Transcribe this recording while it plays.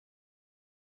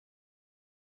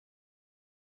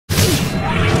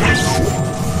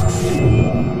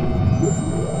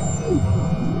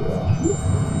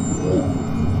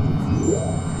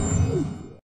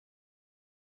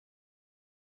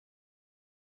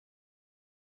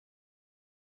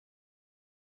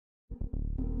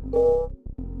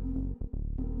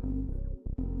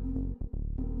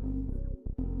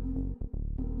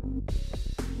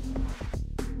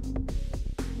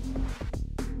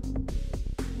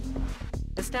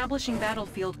Establishing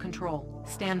battlefield control.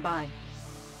 Stand by.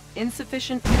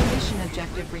 Insufficient ammunition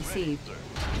objective received.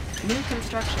 New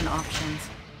construction options.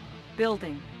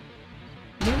 Building.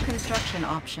 New construction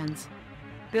options.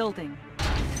 Building.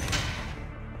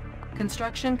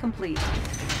 Construction complete.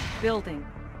 Building.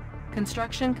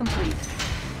 Construction complete.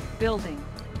 Building.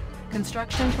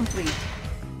 Construction complete.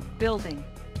 Building.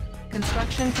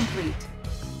 Construction complete.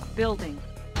 Building.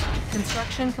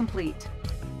 Construction complete.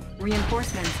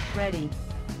 Reinforcements ready.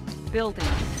 Building.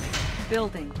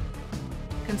 Building.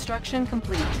 Construction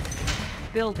complete.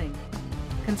 Building.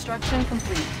 Construction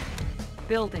complete.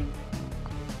 Building.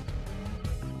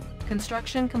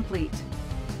 Construction complete.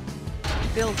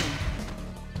 Building.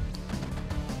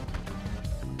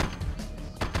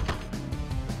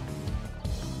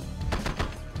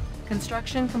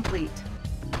 Construction complete.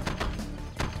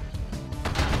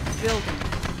 Building.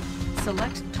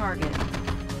 Select target.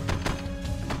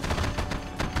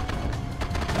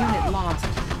 Unit lost.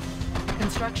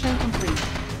 Construction complete.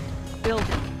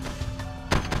 Building.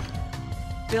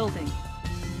 Building.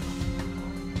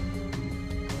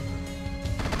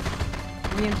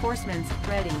 Reinforcements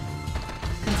ready.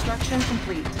 Construction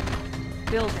complete.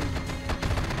 Building.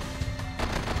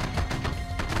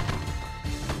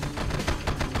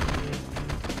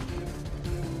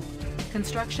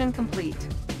 Construction complete.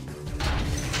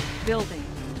 Building.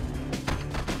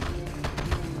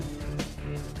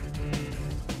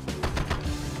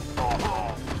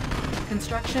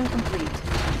 Construction complete.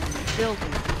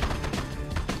 Building.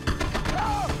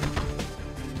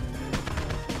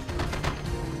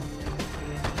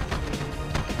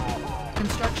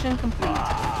 Construction complete.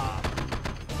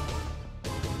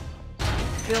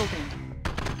 Building.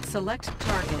 Select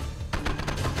target.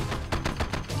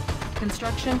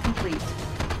 Construction complete.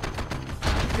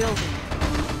 Building.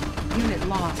 Unit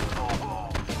lost.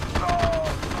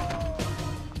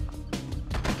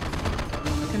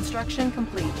 Construction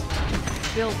complete.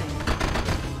 Building.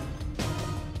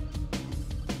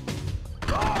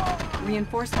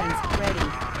 Reinforcements ready.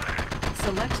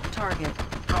 Select target.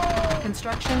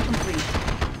 Construction complete.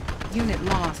 Unit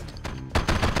lost.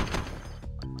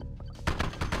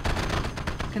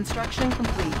 Construction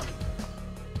complete.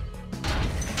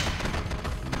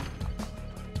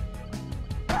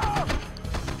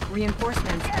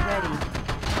 Reinforcements ready.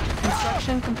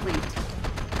 Construction complete.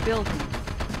 Building.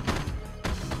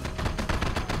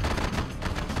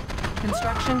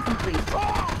 Construction complete.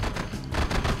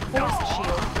 Force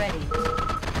shield ready.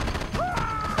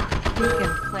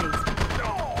 Beacon placed.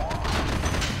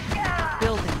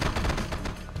 Building.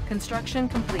 Construction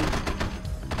complete.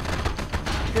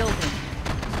 Building.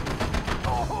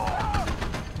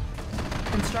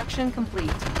 Construction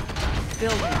complete.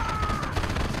 Building.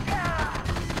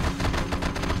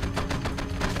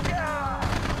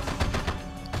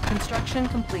 Construction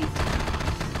complete.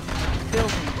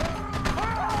 Building.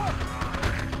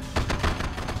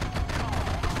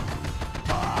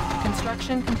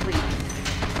 Construction complete.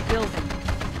 Building.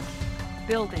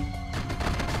 Building.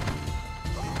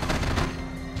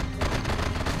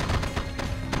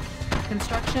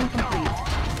 Construction complete.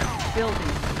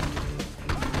 Building.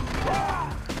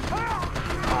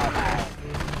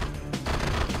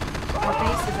 Our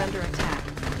base is under attack.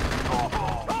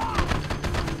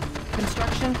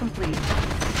 Construction complete.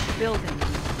 Building.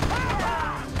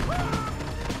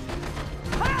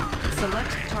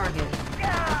 Select target.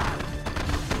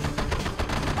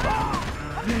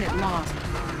 Unit lost.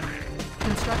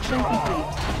 Construction complete.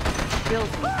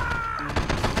 Building.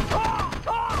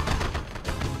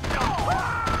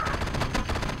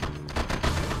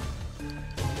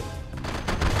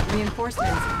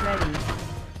 Reinforcements ready.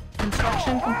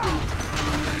 Construction complete.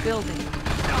 Building.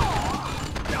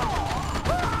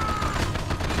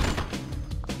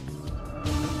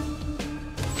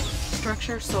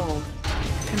 Structure sold.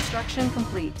 Construction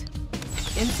complete.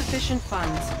 Insufficient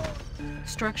funds.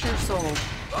 Structure sold.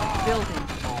 Building.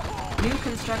 New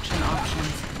construction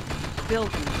options.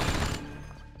 Building.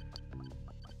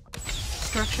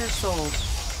 Structure sold.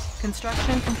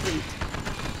 Construction complete.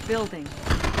 Building.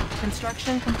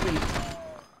 Construction complete.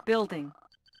 Building.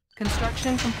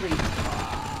 Construction complete.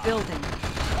 Building.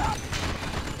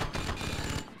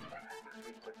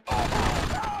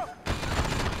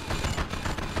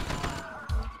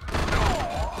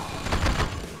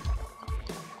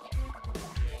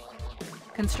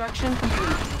 Construction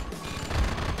complete.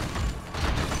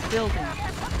 Building.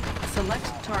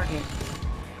 Select target.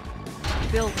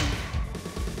 Building.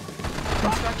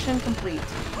 Construction complete.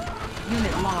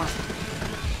 Unit lost.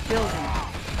 Building.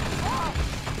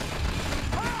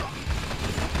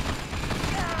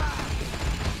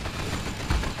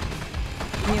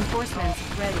 Reinforcements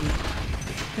ready.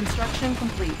 Construction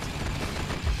complete.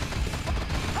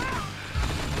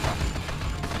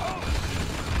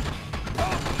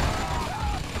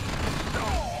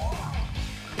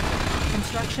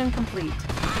 Construction complete.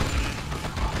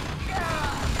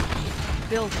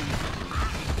 Building.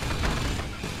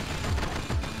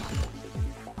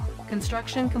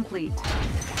 Construction complete.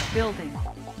 Building.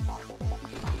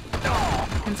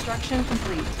 Construction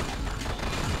complete.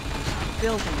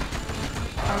 Building.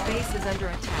 Our base is under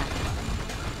attack.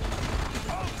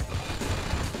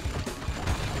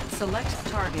 Select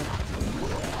target.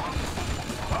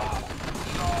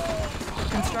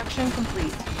 Construction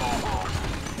complete.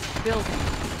 Building.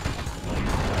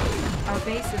 Our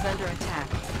base is under attack.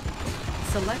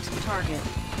 Select target.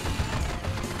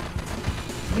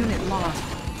 Unit lost.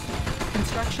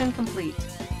 Construction complete.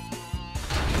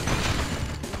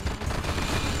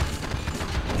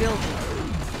 Building.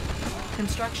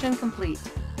 Construction complete.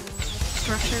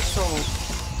 Structure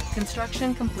sold.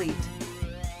 Construction complete.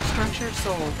 Structure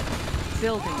sold.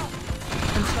 Building.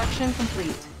 Construction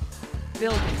complete.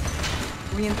 Building.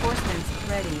 Reinforcements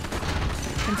ready.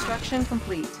 Construction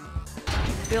complete.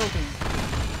 Building.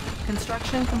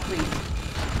 Construction complete.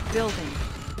 Building.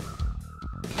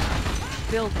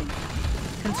 Building.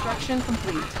 Construction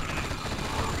complete.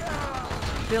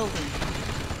 Building.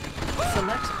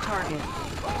 Select target.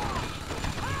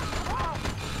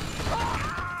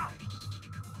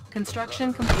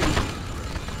 Construction complete.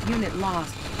 Unit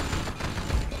lost.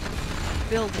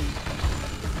 Building.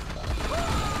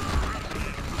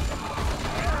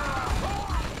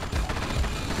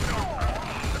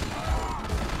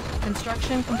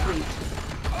 Construction complete.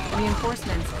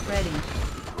 Reinforcements ready.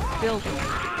 Building.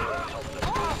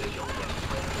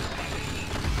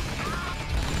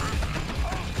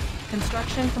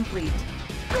 Construction complete.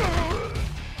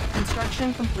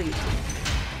 Construction complete.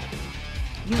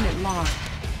 Unit lost.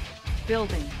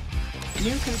 Building.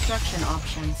 New construction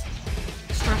options.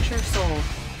 Structure sold.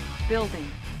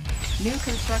 Building. New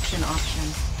construction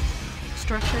options.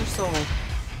 Structure sold.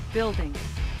 Building.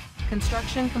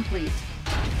 Construction complete.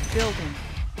 Building.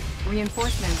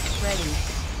 Reinforcements ready.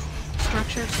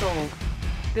 Structure sold.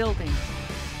 Building.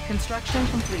 Construction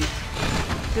complete.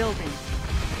 Building.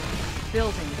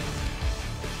 Building.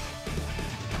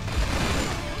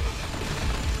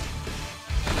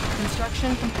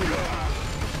 Construction complete.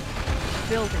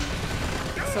 Building.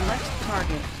 Select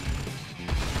target.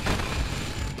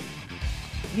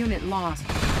 Unit lost.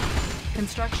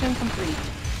 Construction complete.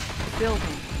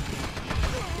 Building.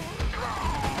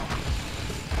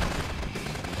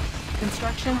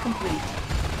 Construction complete.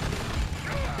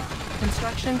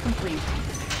 Construction complete.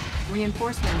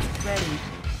 Reinforcements ready.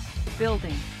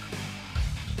 Building.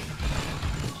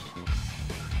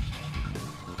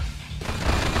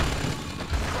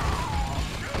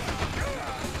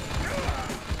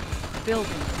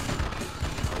 Building.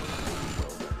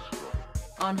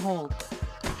 On hold.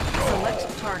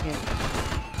 Select target.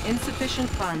 Insufficient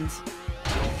funds.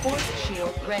 Force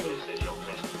shield ready.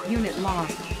 Unit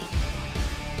lost.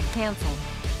 Cancel.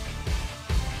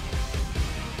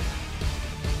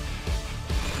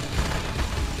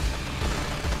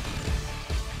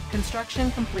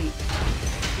 Construction complete.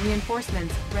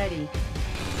 Reinforcements ready.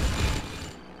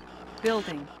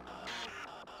 Building.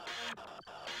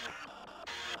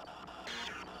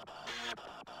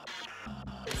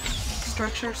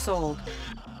 Structure sold.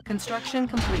 Construction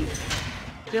complete.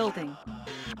 Building.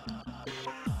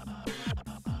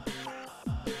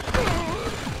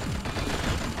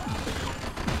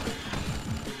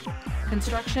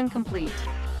 Construction complete.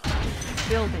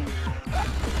 Building.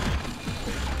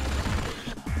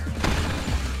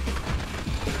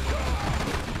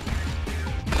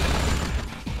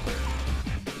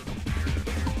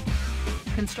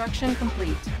 Construction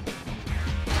complete.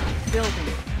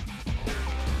 Building.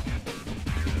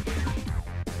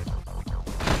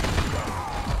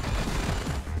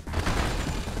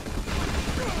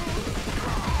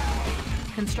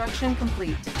 Construction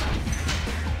complete.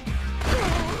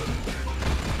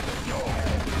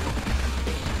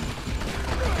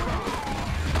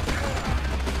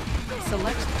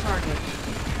 Select target.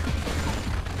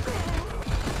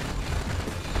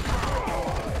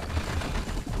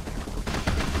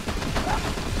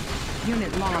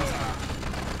 Unit lost.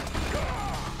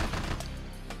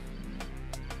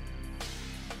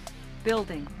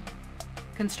 Building.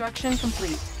 Construction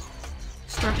complete.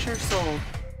 Structure sold.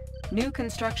 New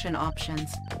construction options.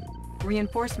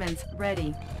 Reinforcements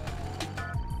ready.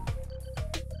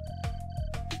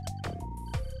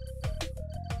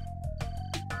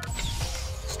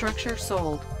 Structure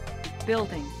sold.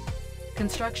 Building.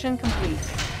 Construction complete.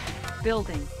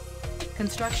 Building.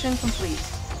 Construction complete.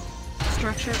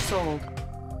 Structure sold.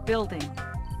 Building.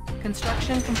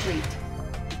 Construction complete.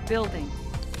 Building.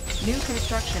 New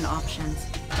construction options.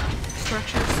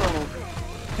 Structure sold.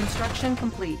 Construction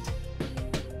complete.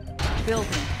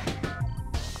 Building.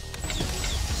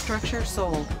 Structure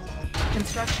sold.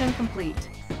 Construction complete.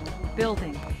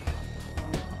 Building.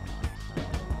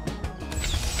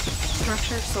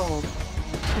 Structure sold.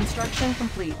 Construction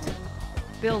complete.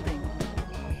 Building.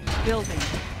 Building.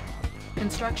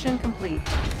 Construction complete.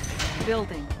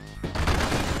 Building.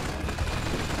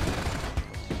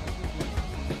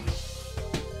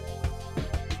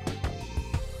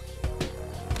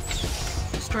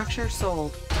 Structure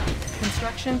sold.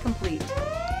 Construction complete.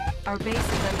 Our base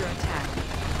is under attack.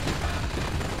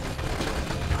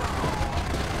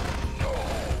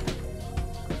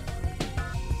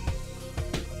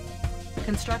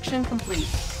 Construction complete.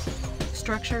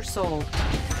 Structure sold.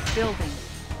 Building.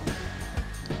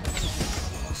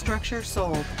 Structure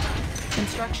sold.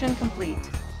 Construction complete.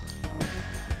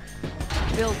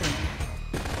 Building.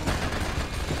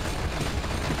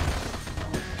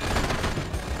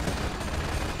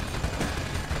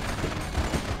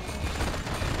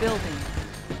 Building.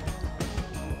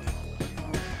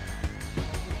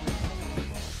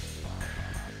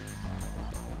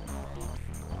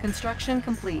 Construction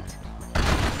complete.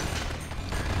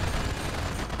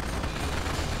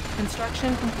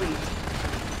 Construction complete.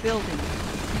 Building.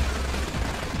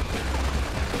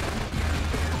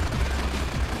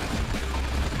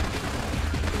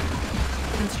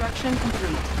 Construction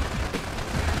complete.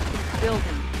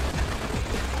 Building.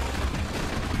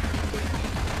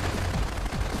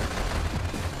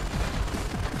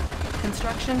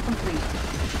 Construction complete.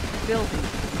 Building.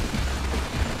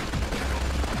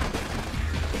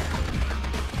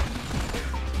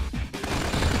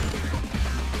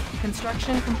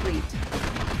 Construction complete.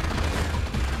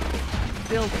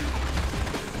 Building.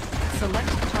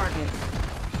 Select target.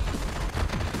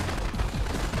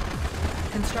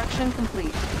 Construction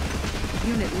complete.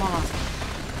 Unit lost.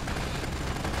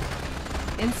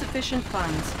 Insufficient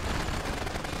funds.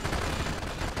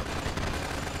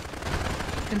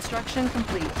 Construction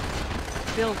complete.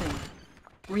 Building.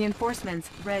 Reinforcements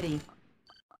ready.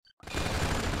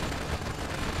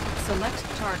 Select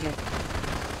target.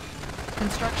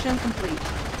 Construction complete.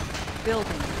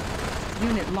 Building.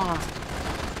 Unit lost.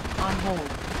 On hold.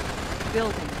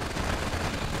 Building.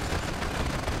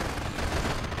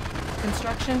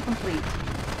 Construction complete.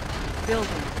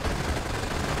 Building.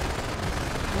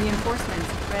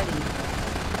 Reinforcements ready.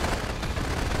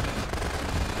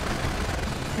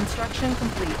 Construction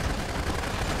complete.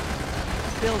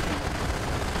 Building.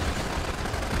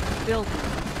 Building.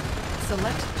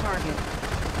 Select target.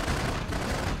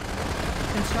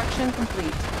 Construction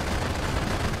complete.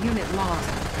 Unit lost.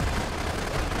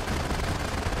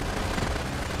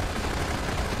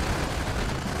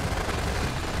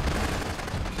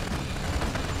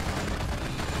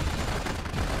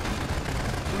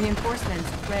 Reinforcements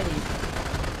ready.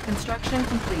 Construction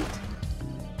complete.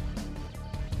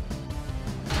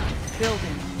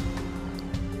 Building.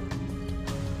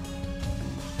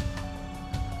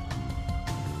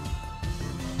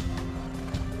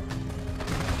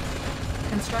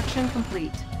 Construction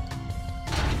complete.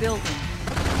 Building.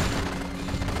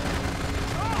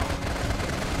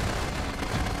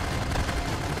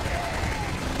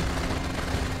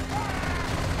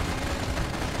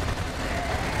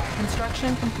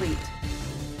 Construction complete.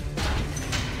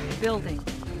 Building.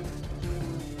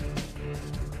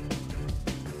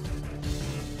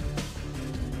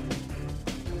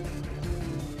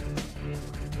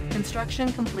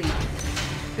 Construction complete.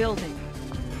 Building.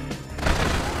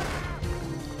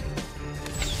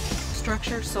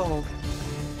 Structure sold.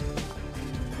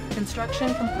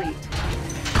 Construction complete.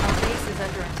 Our base is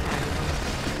under attack.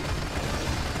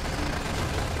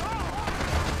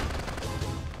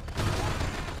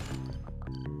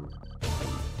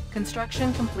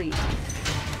 Construction complete.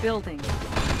 Building.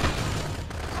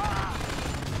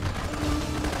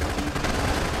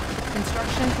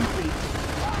 Construction complete.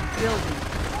 Building.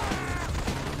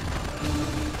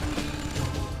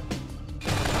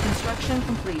 Construction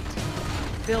complete.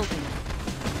 Building.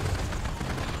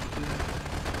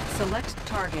 Select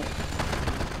target.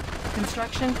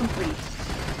 Construction complete.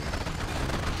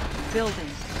 Building.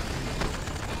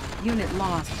 Unit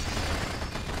lost.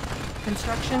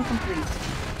 Construction complete.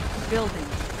 Building.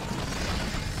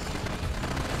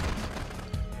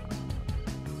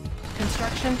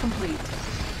 Construction complete.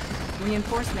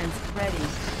 Reinforcements ready.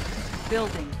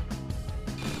 Building.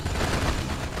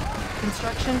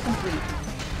 Construction complete.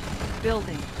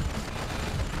 Building.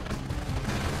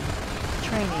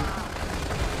 Training.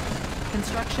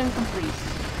 Construction complete.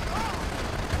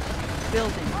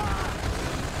 Building.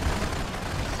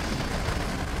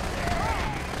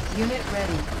 Unit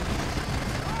ready.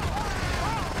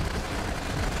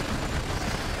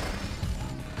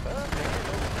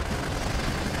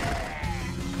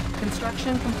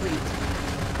 Construction complete.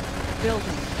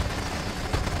 Building.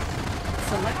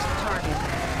 Select target.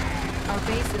 Our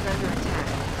base is under attack.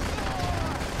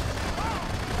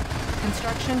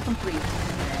 Construction complete.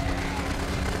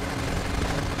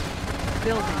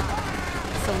 Building.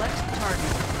 Select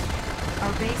target.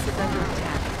 Our base is under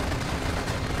attack.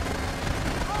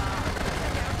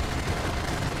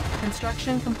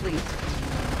 Construction complete.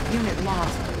 Unit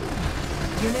lost.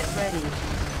 Unit ready.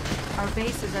 Our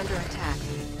base is under attack.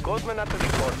 Goldman at the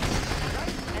report.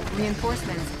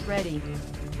 Reinforcements ready.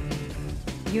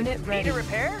 Unit ready. Need a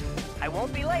repair? I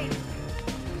won't be late.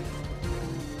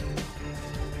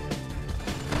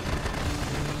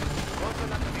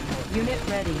 Goldman at the report. Unit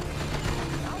ready.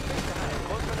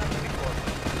 Goldman at the report.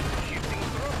 Shifting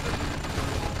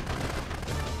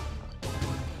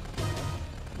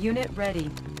through. Unit ready.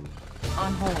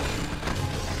 On hold.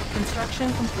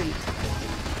 Construction complete.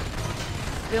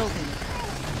 Building.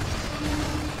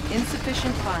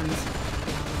 Insufficient funds.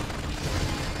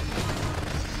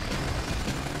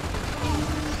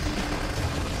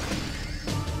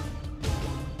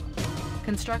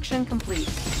 Construction complete.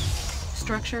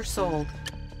 Structure sold.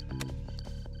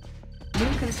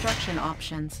 New construction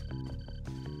options.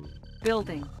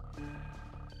 Building.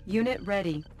 Unit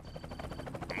ready.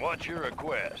 What's your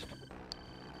request?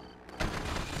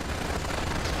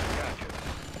 Gotcha.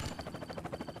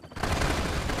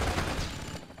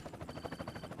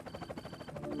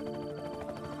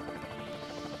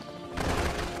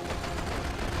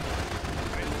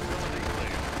 Visibility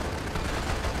clear.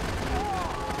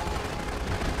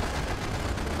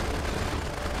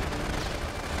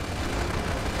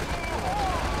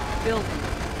 Building.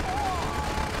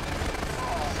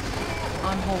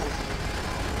 On hold.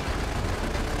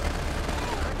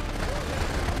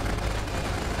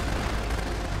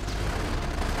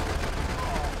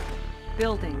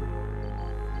 Building.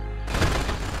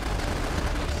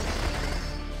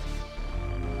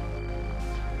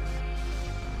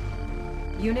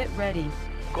 Unit ready.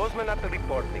 Goldman at the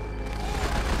reporting.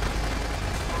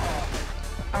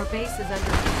 Our base is under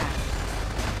attack.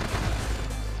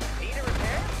 Need a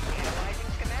repair?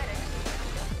 Analyzing schematics.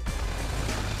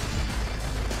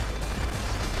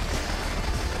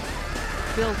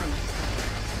 Building.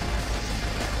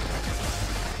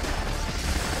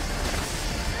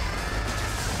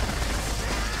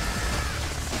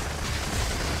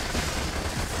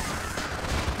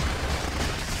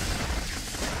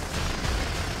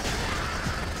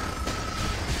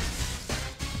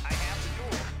 I have the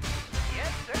tool.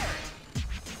 Yes, sir.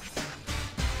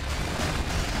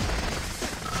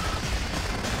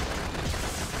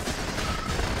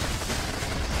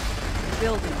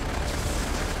 Building.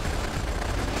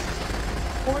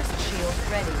 Force shield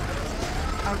ready.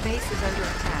 Our base is under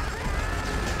attack.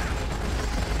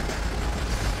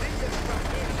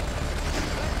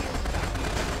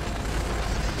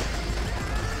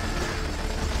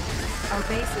 Our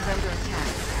base is under attack.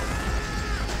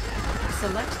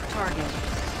 Select target.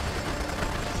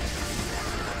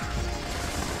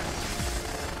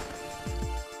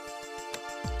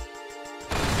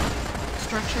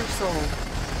 Structure sold.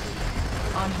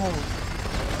 On hold.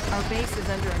 Our base is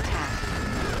under attack.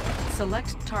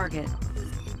 Select target.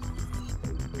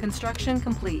 Construction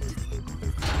complete.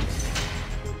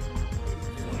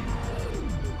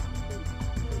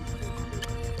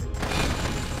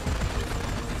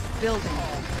 Building.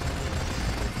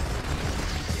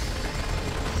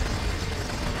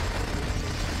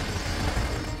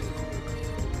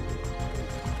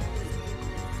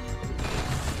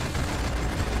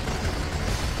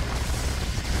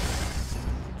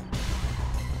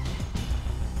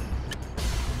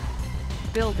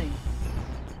 Building.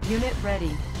 Unit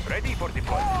ready. Ready for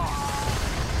deployment.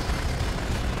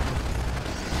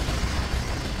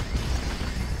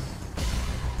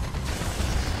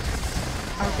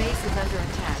 Our base is under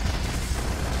attack.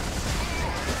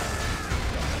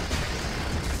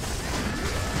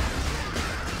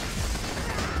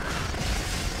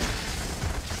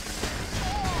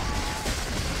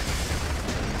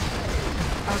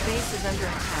 Our base is under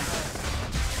attack.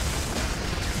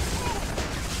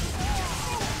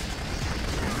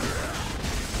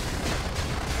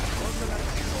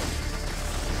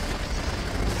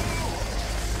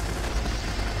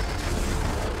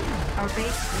 Our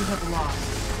base we have lost.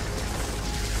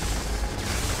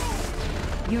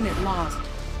 Unit lost.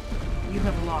 You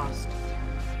have lost.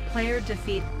 Player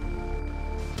defeat.